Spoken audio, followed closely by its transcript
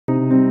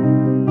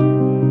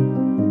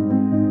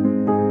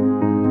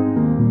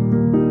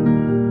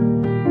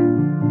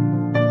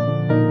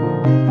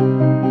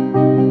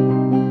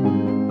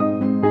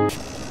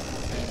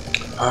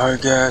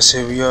Alright guys,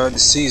 here we are. The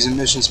season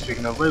mission's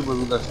picking up right where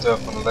we left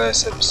off on the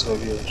last episode.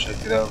 If you ever check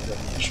it out,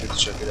 definitely be sure to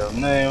check it out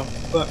now.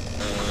 But,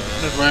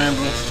 enough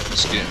rambling,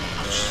 let's get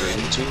straight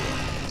into it.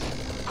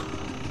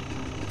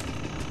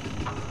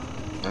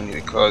 I need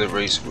a car to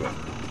race with.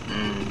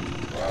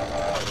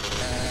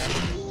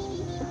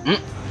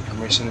 I'm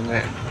racing in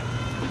that.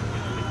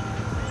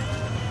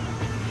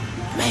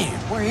 Man,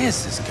 where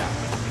is this guy?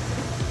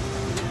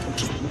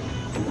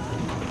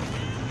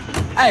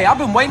 Hey, I've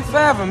been waiting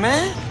forever,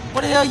 man.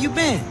 Where the hell you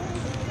been?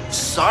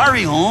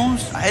 Sorry,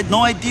 Holmes. I had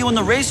no idea when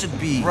the race would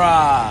be.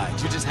 Right,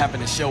 you just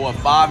happened to show up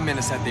 5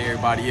 minutes after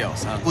everybody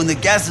else, huh? When the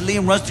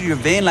gasoline runs through your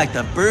vein like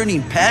the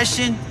burning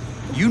passion,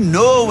 you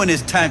know when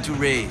it's time to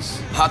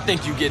race. I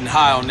think you getting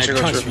high on that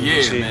country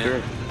air,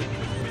 man.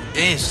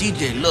 Hey,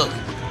 CJ, look.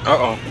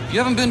 Uh-oh. You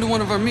haven't been to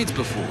one of our meets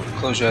before.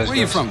 Close your eyes. Where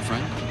are you from,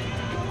 friend?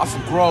 I'm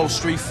from Grove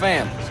Street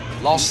Families,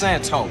 Los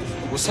Santos.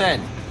 What's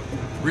happening?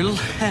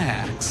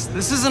 Relax.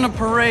 This isn't a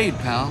parade,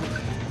 pal.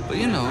 But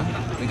you know,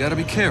 we gotta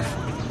be careful.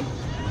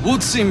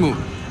 Wootsy Moo.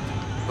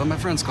 But my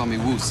friends call me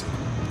Wootsy.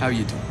 How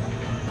you doing?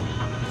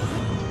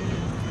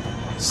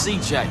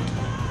 CJ.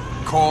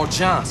 Carl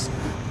Johnson.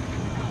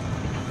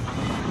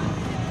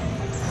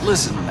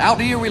 Listen, out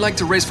here we like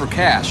to race for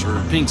cash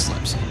or pink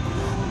slips.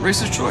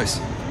 Racer's choice.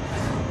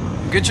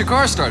 Get your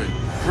car started.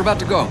 We're about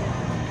to go.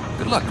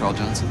 Good luck, Carl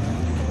Johnson.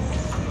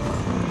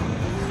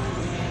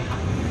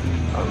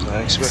 I was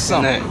not expecting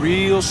Something that.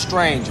 real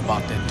strange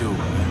about that dude,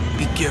 man.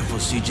 Be careful,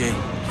 CJ.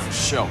 For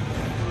sure.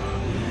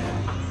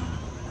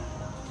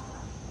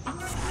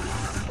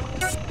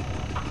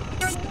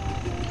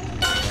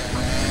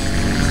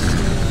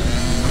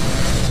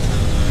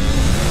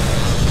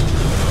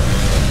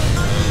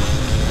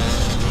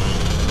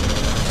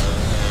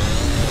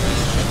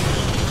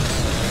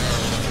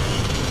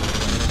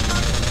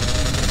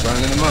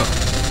 Running them up.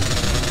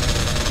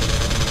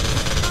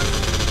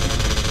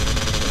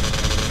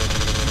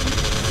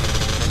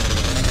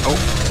 Oh.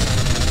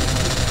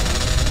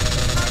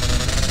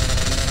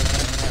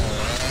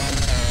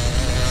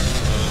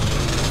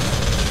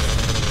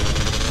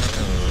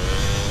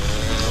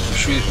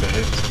 Shoot it for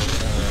hit.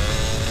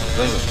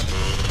 Blame it.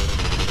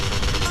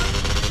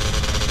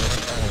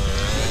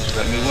 Just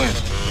let me win.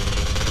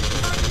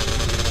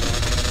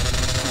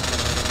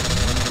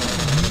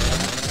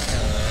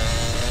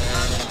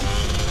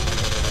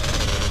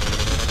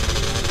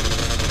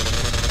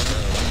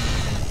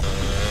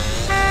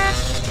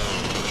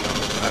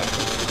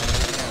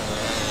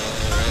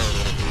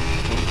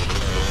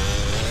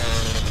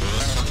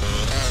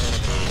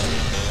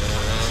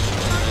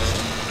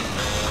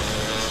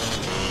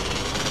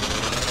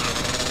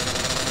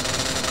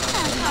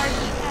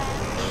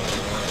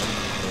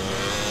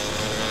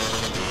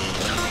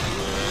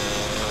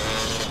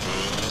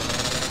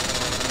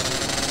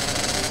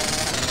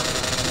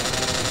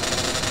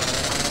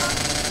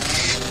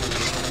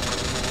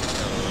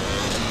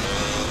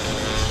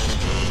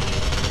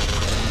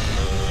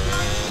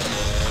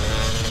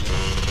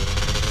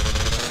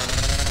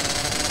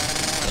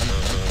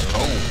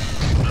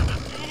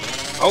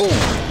 Oh,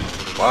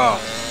 wow.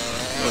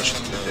 No, she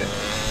did that.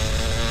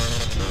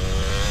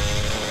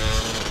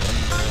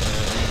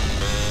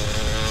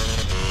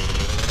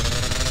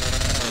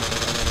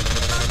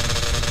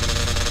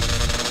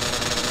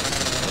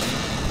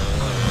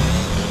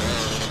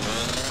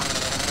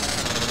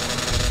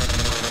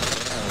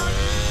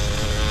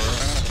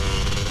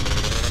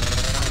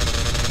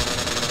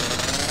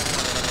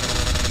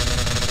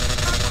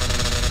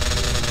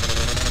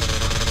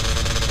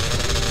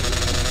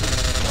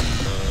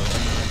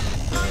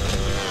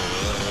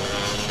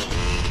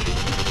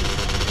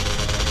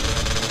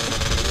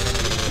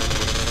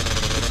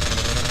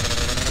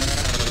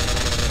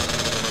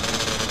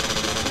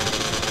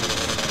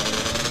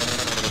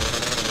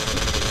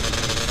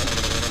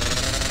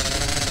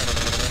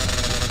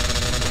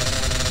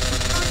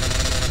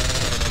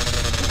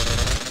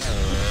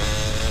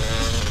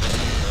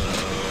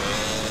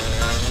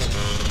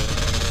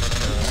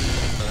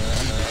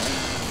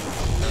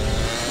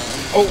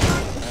 Oh!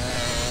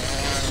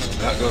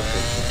 Not go for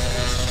it.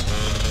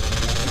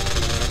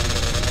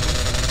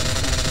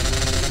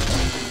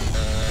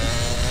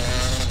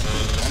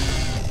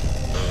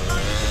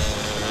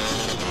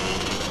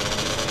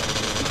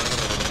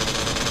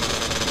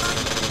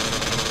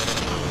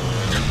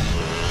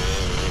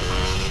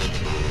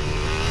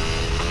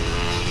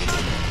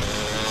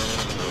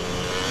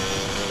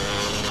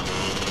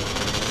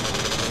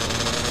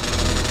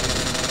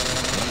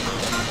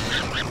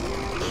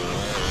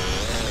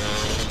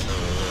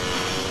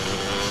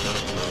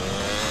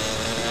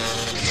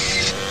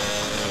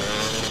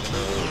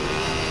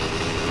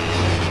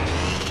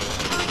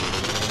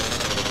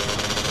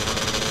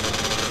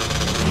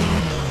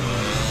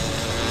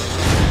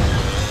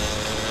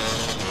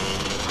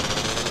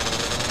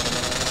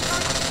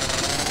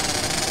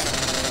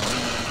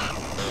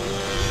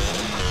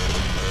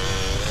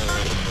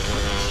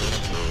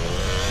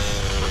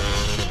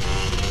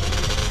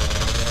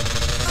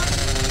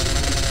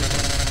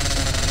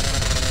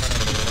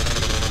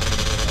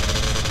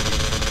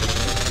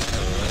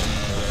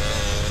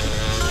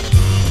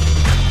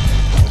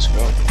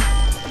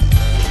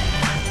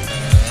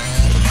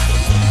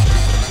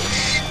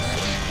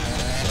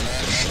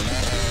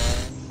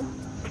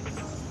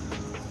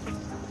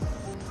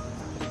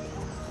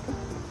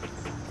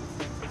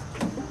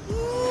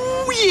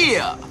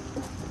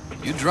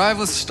 drive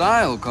with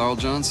style, Carl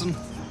Johnson.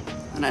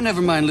 And I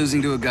never mind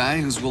losing to a guy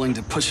who's willing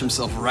to push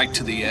himself right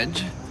to the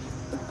edge.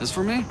 As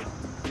for me,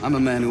 I'm a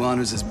man who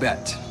honors his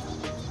bet.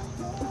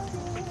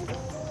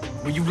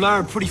 Well, you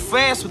learn pretty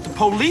fast with the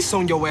police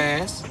on your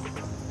ass.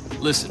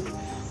 Listen,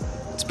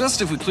 it's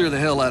best if we clear the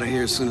hell out of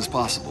here as soon as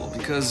possible,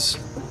 because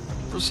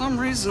for some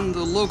reason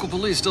the local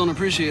police don't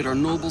appreciate our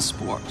noble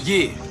sport.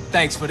 Yeah,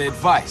 thanks for the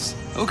advice.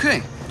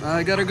 Okay,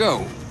 I gotta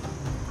go.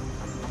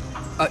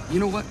 You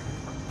know what?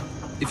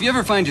 If you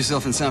ever find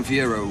yourself in San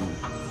Fierro,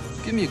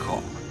 give me a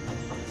call.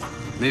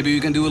 Maybe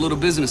we can do a little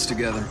business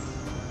together.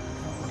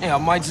 Yeah, I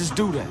might just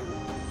do that.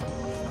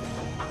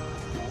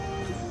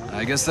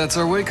 I guess that's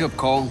our wake-up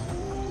call.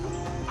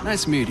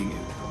 Nice meeting you.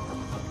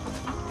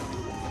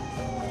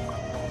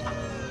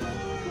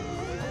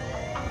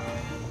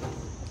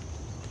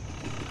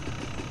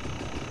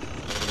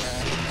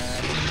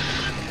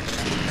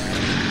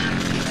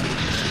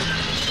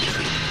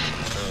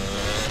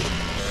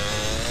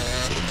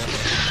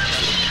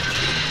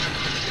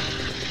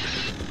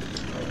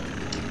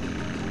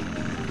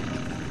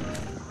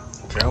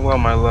 Farewell,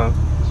 my love.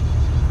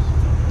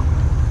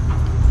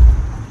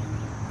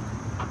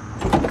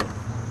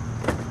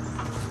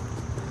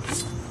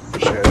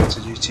 Shout out to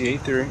GTA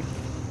 3.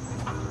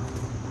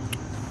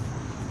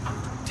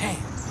 Damn,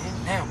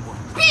 man, now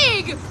what?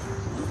 Big!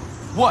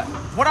 What?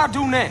 What I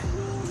do now?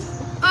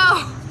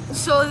 Oh,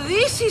 so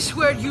this is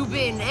where you've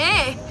been,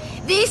 eh?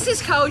 This is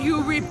how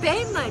you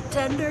repay my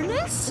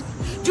tenderness?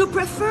 You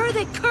prefer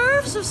the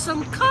curves of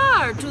some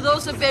car to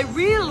those of a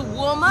real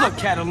woman? Look,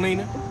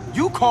 Catalina,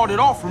 you called it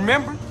off,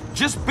 remember?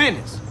 Just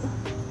business.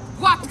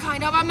 What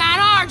kind of a man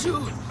are you?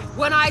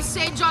 When I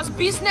say just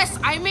business,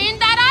 I mean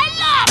that I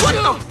love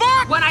you! What the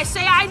fuck? When I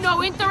say I'm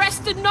no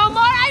interested no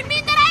more, I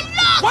mean that I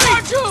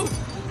love you!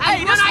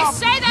 And when I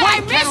say that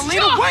I miss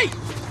Catalina, you... wait!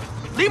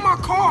 Leave my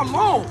car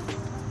alone!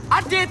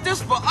 I did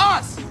this for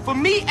us, for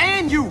me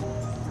and you.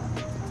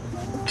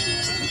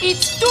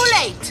 It's too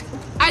late.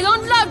 I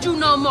don't love you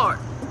no more.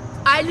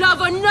 I love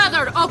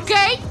another,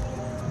 okay?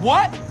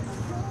 What?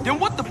 Then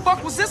what the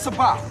fuck was this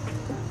about?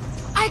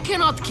 I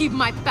cannot keep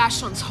my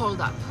passions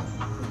hold up.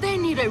 They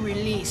need a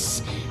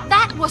release.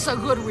 That was a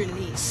good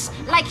release.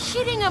 Like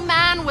hitting a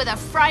man with a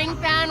frying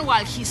pan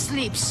while he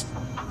sleeps.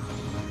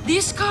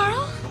 This,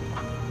 Carl?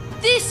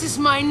 This is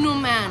my new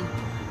man.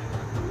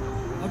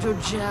 Are you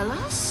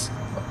jealous?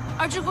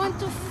 Are you going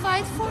to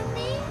fight for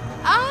me?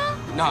 Huh?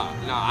 Nah,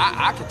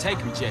 I can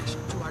take rejection.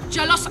 You are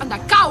jealous and a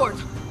coward.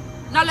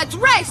 Now let's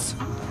race!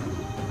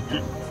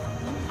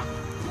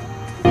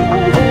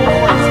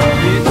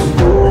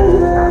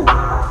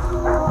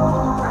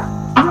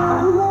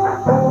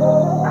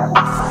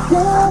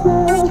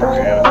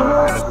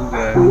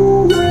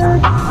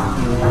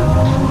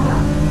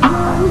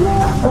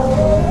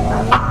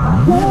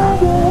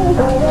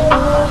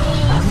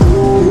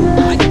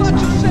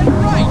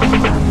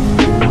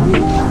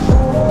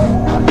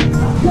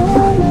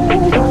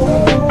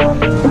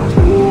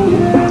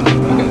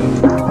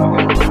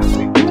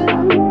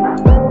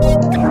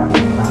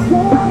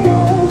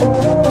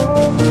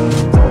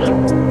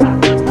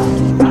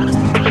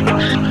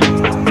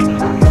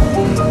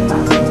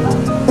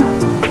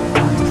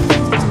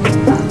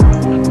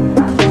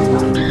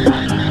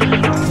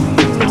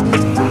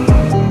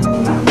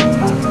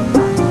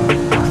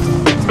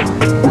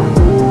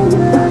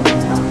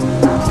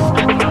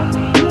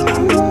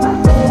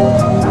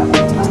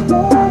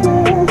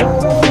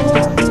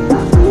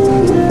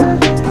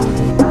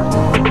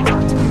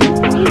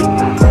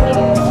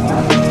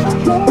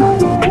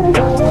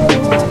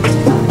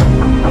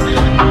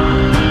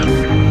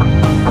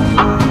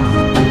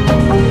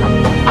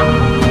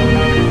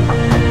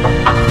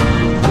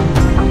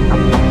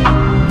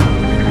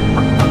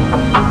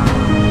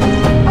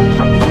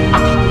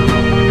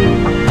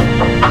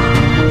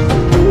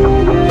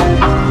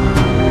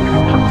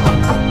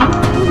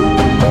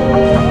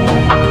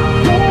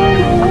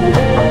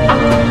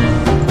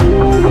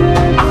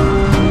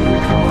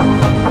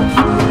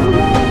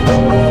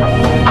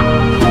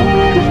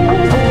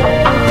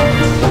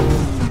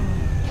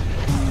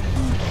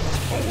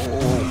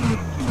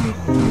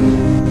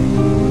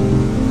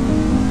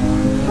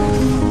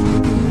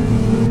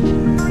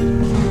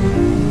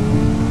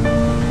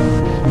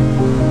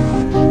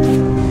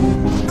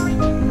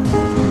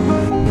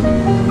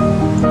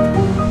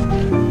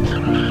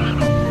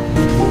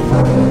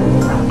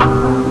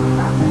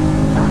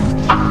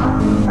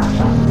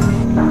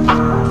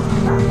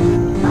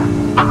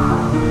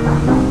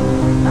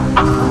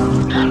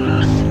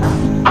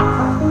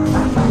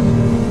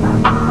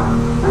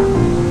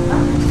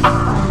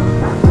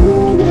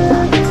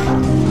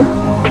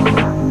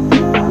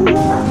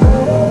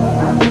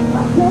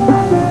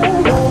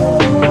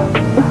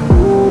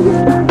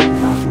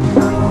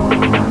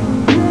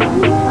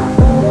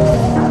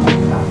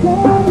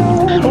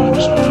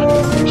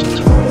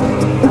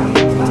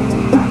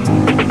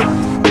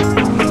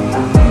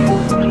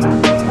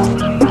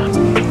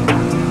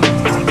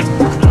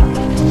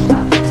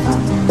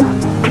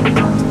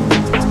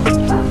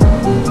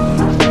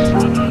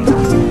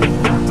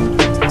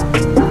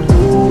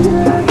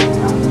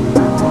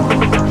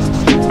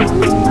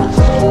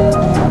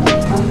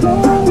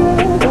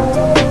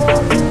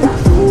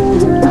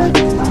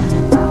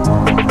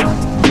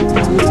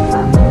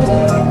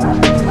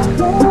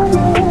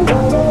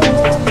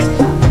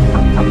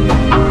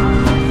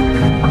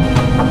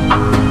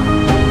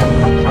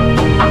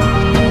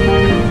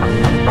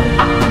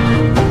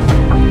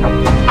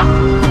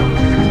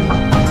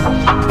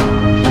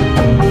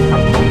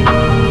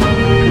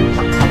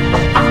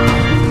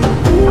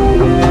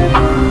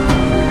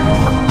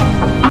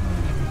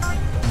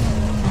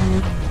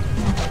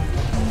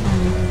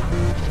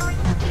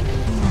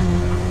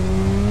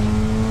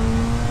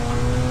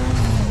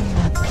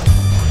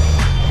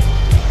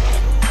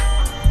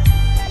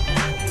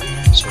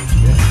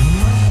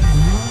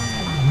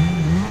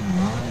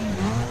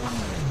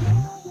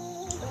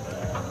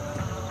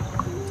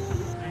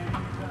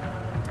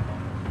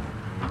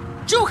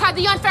 had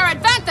the unfair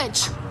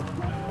advantage!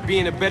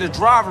 Being a better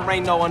driver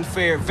ain't no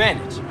unfair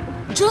advantage.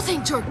 You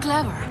think you're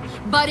clever,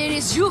 but it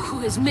is you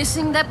who is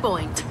missing the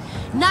point.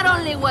 Not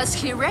only was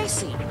he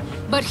racing,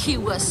 but he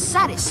was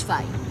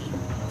satisfying me.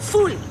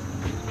 Fully.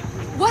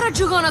 What are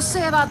you gonna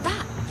say about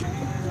that?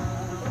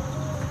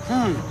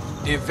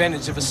 The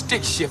advantage of a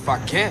stick shift, I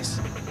guess.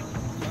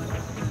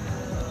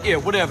 Yeah,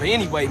 whatever.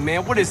 Anyway,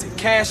 man, what is it?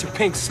 Cash or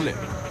pink slip?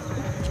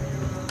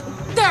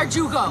 There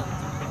you go.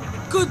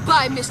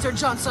 Goodbye, Mr.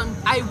 Johnson.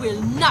 I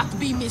will not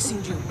be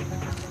missing you.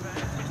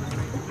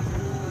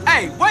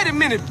 Hey, wait a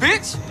minute,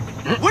 bitch!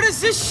 What is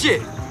this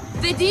shit?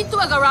 The deed to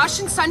a garage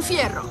in San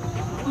Fierro.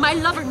 My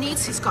lover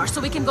needs his car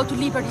so we can go to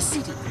Liberty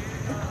City.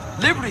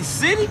 Liberty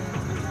City?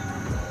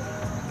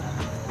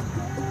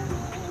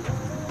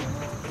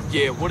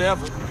 Yeah,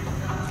 whatever.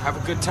 Have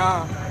a good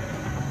time.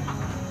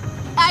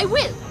 I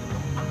will.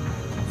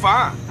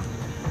 Fine.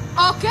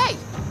 Okay.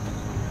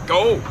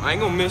 Go. I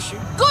ain't gonna miss you.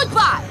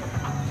 Goodbye.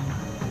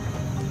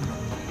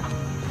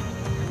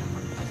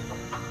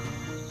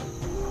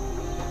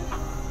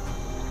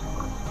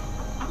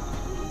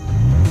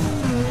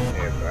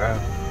 Yeah, bro.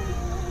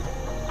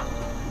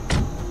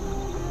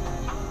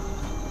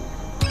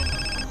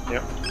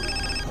 Yep.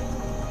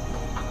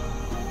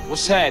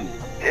 What's happening?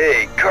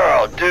 Hey,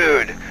 Carl,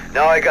 dude.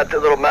 Now I got the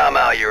little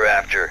mau you're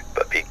after.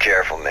 But be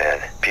careful,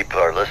 man. People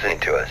are listening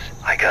to us.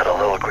 I got a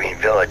little green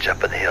village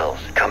up in the hills.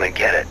 Come and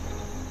get it.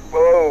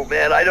 Whoa,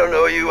 man, I don't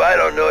know you. I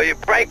don't know you.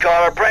 Prank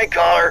caller, prank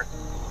caller.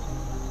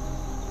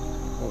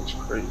 That's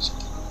crazy.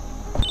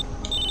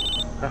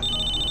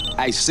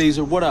 Hey,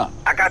 Caesar, what up?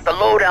 I got the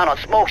lowdown on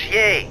Smokes,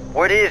 yay.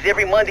 Where it is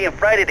every Monday and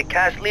Friday, the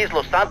cash leaves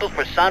Los Santos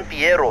for San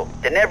Fierro.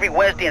 Then every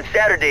Wednesday and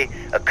Saturday,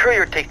 a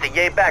courier takes the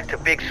yay back to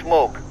Big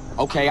Smoke.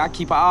 Okay, I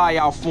keep an eye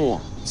out for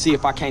him. See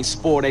if I can't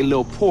spoil they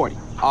little party.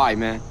 All right,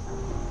 man.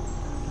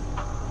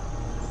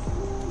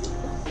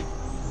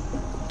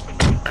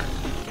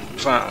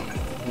 Finally,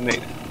 we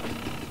made it.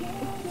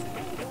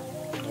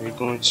 Are you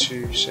going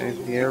to San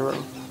Fierro?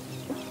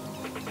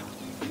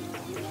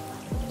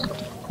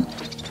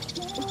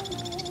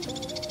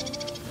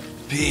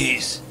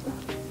 Peace.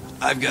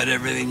 I've got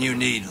everything you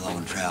need,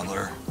 lone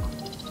traveler.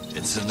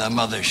 It's in the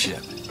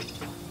mothership.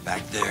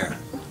 Back there.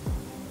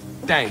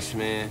 Thanks,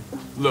 man.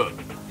 Look,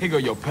 here go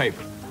your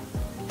paper.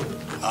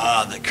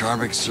 Ah, the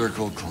karmic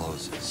circle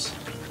closes.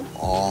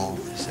 All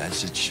is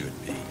as it should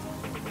be.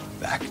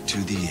 Back to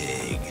the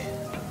egg.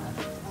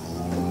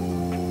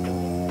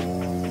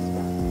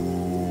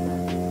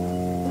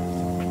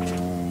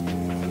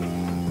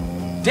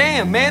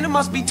 Damn, man, there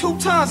must be 2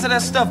 tons of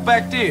that stuff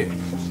back there.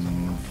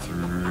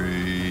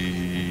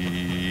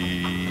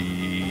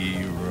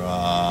 3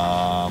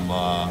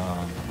 Rama.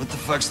 What the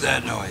fuck's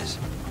that noise?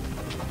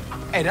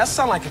 Hey, that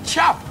sound like a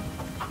chopper.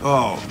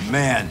 Oh,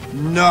 man.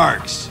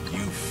 Narcs, you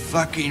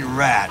fucking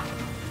rat.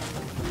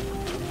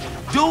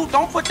 Dude,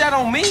 don't put that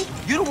on me.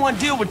 You the one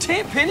deal with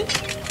Tenpenny.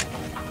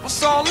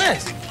 What's all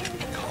this?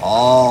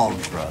 Calm,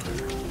 brother.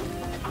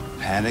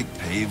 Panic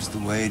paves the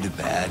way to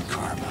bad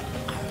karma.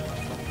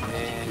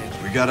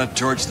 We gotta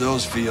torch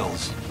those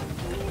fields.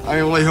 I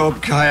only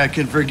hope Kaya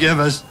can forgive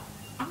us.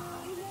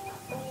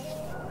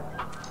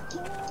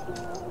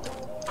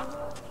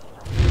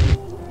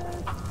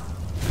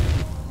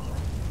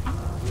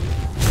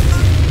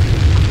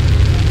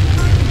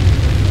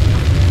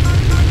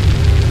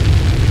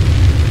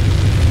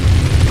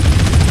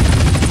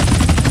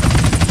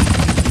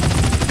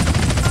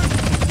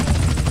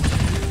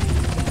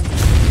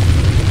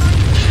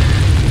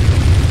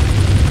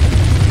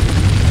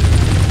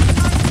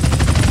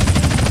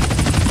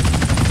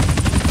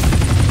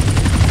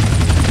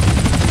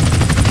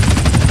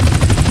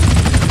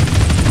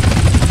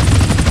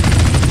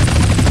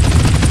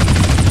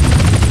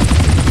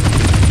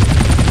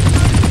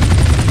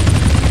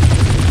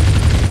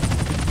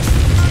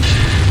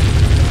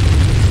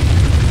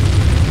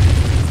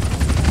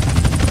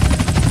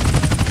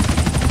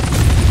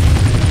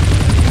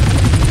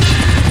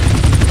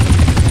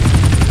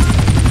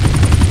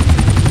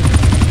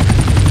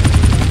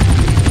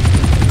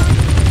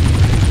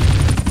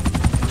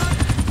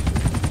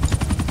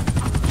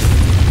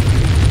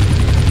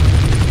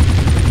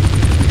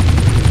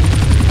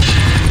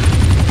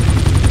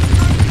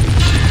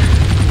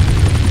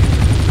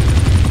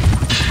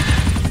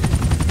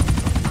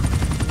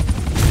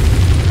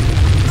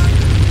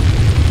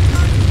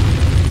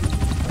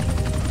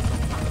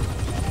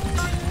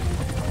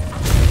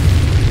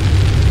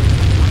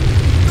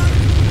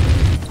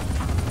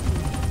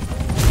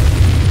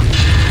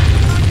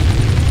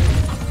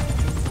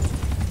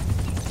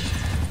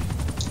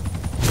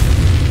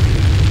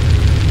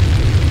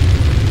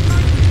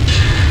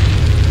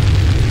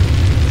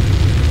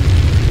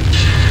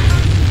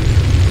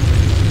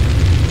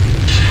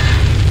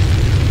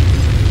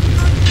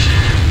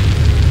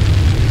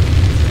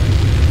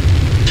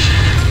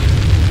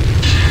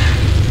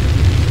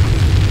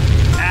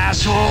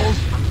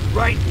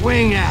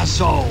 Right-wing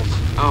assholes.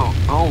 I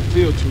don't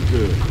feel too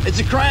good. It's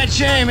a crying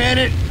shame, ain't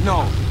it?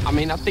 No, I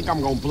mean, I think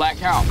I'm gonna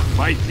black out.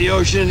 Fight the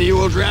ocean and you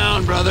will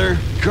drown, brother.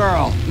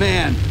 Carl,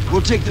 man,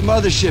 we'll take the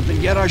mothership and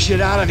get our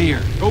shit out of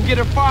here. Go get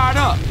it fired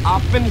up. I'll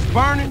finish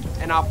burning,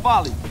 and I'll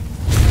follow you.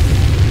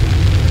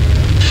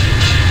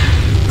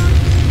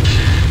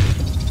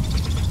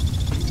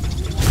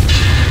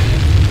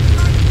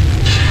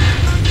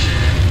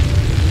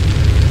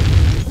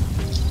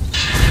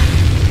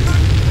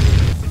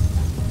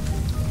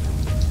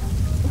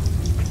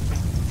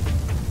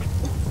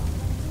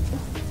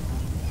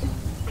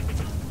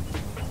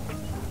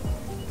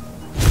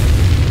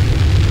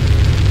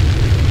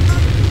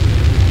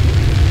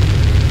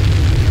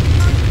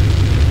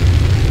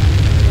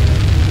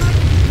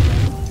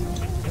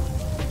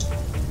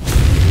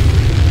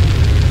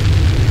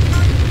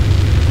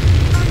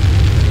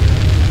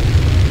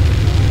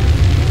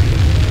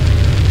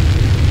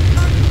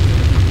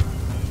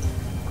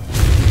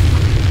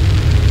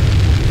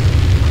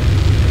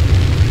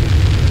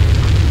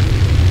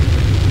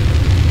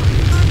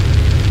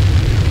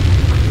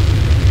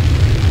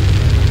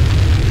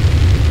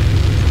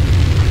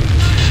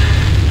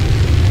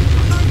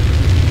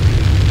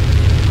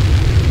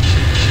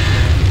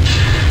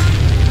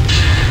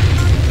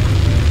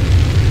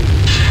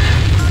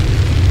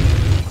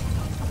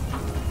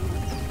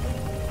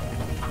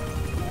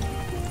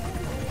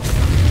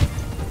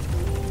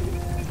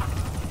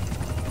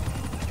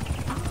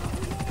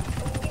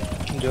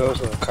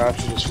 There's a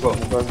copter just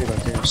floating above you like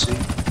AMC.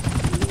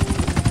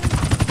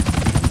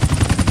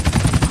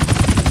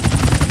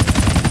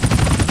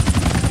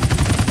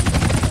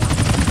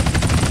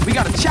 We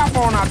got a chopper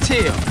on our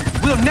tail.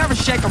 We'll never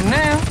shake them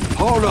now.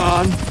 Hold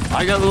on.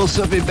 I got a little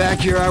something back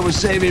here I was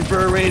saving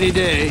for a rainy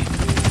day.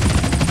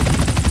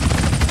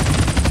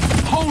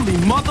 Holy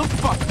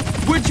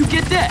motherfucker. Where'd you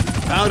get that?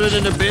 Found it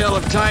in a bale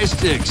of tie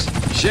sticks.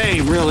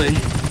 Shame, really.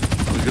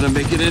 I was gonna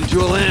make it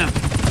into a lamp.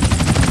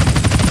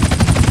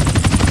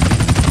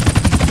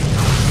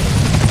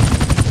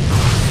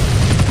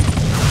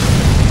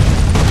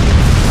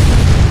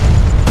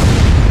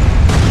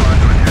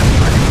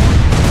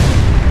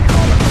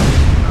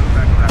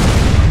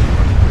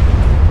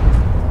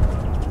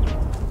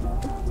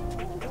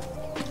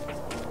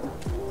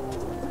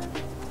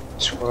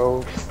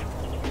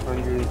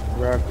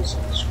 Rockets,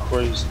 it's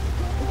crazy.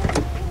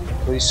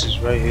 Police is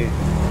right here.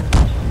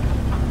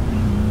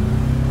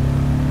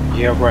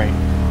 Yeah, right.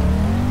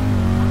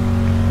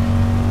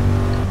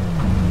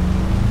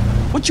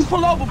 What you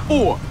pull over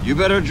for? You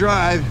better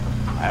drive.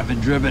 I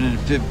haven't driven in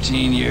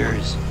 15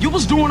 years. You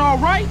was doing all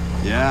right?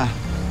 Yeah,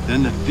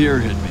 then the fear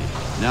hit me.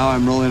 Now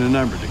I'm rolling a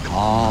number to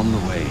calm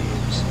the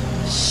waves.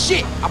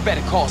 Shit, I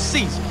better call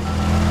Caesar.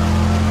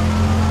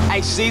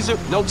 Hey, Caesar,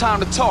 no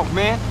time to talk,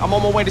 man. I'm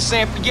on my way to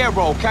San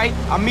Fierro, okay?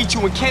 I'll meet you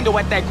and Kendall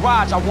at that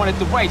garage I won at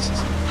the races.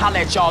 Holla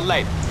at y'all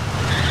later.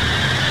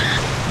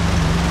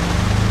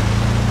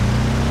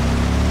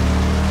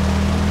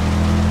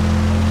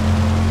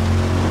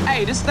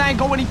 Hey, this thing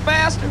go any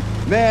faster?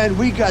 Man,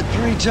 we got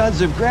 3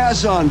 tons of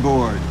grass on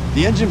board.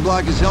 The engine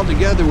block is held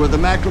together with a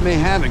macrame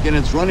hammock, and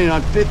it's running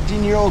on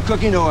 15-year-old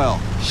cooking oil.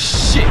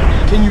 Shit,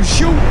 can you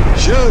shoot?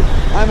 Shoot?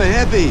 I'm a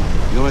hippie.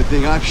 The only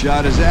thing I've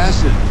shot is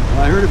acid.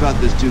 Well, I heard about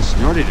this dude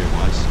snorting it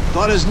once.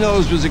 Thought his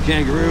nose was a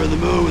kangaroo and the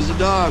moon was a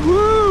dog.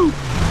 Woo!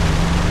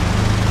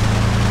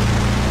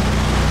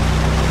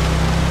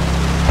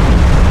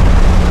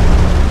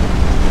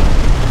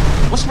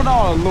 What's with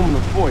all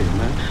aluminum foil,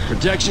 man?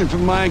 Protection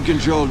from mind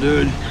control,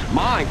 dude.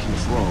 Mind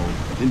control?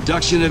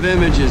 Induction of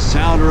images,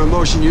 sound, or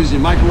emotion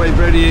using microwave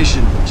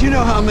radiation. Do you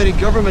know how many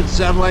government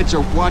satellites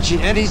are watching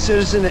any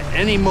citizen at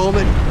any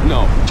moment?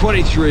 No.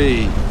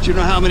 23. Do you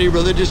know how many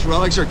religious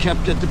relics are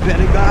kept at the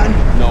Pentagon?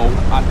 No,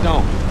 I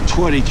don't.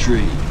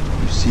 23.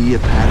 You see a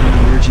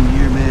pattern emerging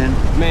here,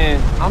 man?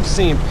 Man, I'm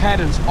seeing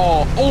patterns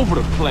all over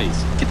the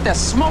place. Get that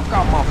smoke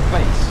out my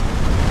face.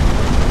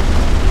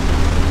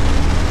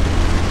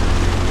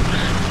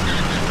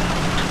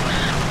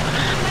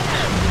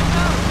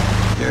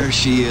 There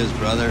she is,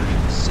 brother.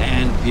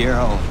 San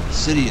Fierro,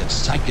 city of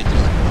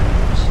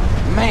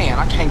psychedelics. Man,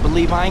 I can't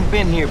believe I ain't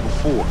been here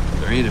before.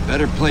 There ain't a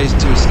better place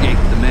to escape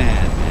the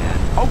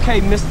man.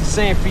 Okay, Mr.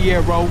 San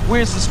Fierro,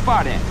 where's the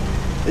spot at?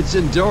 It's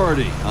in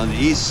Doherty, on the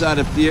east side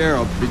of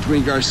Fierro,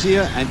 between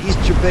Garcia and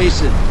Easter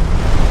Basin.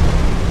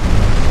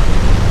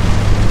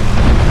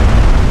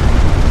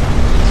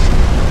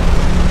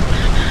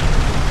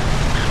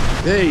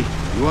 Hey,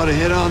 you want to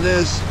hit on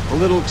this? A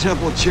little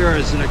temple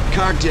chairs and a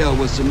cocktail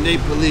with some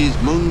Nepalese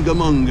munga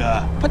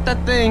munga. Put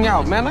that thing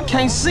out, man. I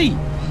can't see.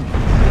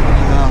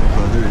 Yeah,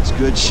 brother, it's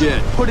good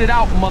shit. Put it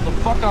out,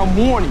 motherfucker. I'm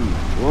warning you.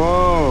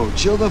 Whoa,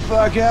 chill the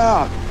fuck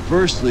out.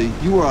 Firstly,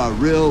 you are a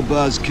real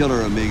buzz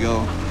killer, amigo.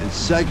 And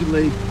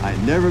secondly, I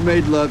never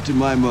made love to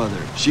my mother.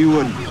 She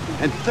wouldn't.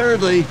 And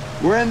thirdly,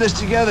 we're in this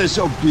together,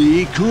 so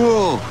be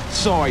cool.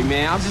 Sorry,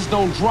 man. I just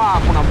don't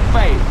drive when I'm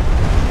faded.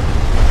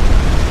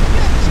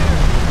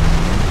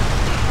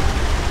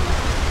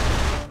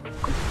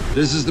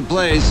 This is the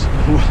place.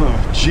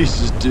 Whoa,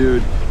 Jesus,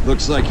 dude.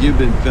 Looks like you've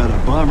been fed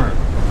a bummer.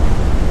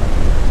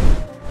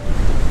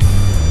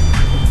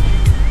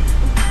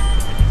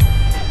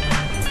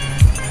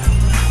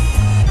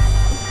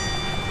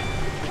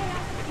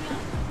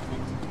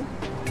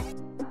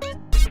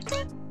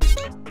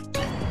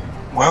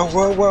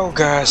 Well,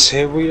 guys,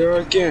 here we are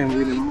again.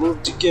 We done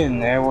moved again.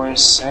 Now we're in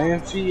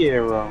San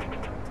Fierro.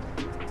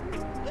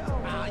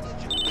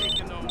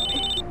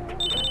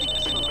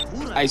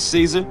 Hey,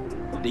 Caesar,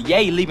 the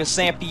Yay leaving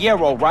San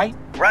Fierro, right?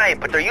 Right,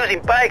 but they're using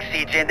bikes,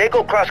 CJ, and they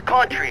go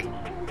cross-country.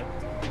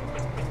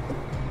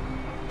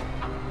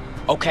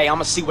 Okay,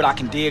 I'ma see what I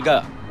can dig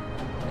up.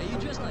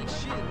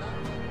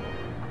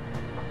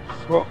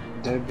 Well,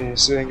 that being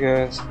said,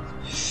 guys,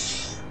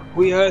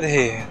 we out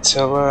here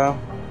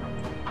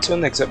till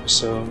next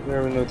episode. You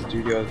already know what to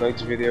do, guys. Like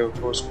the video,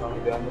 of course,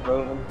 comment down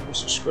below, and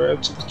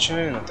subscribe to the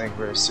channel. I think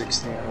we're at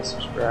 16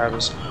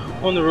 subscribers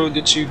on the road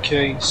to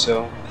 2K,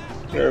 so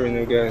you already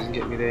know, guys,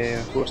 get me there.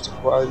 Of course, the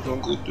quality's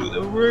gonna go through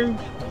the roof,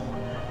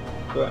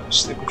 but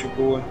stick with your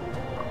boy.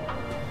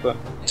 But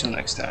until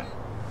next time.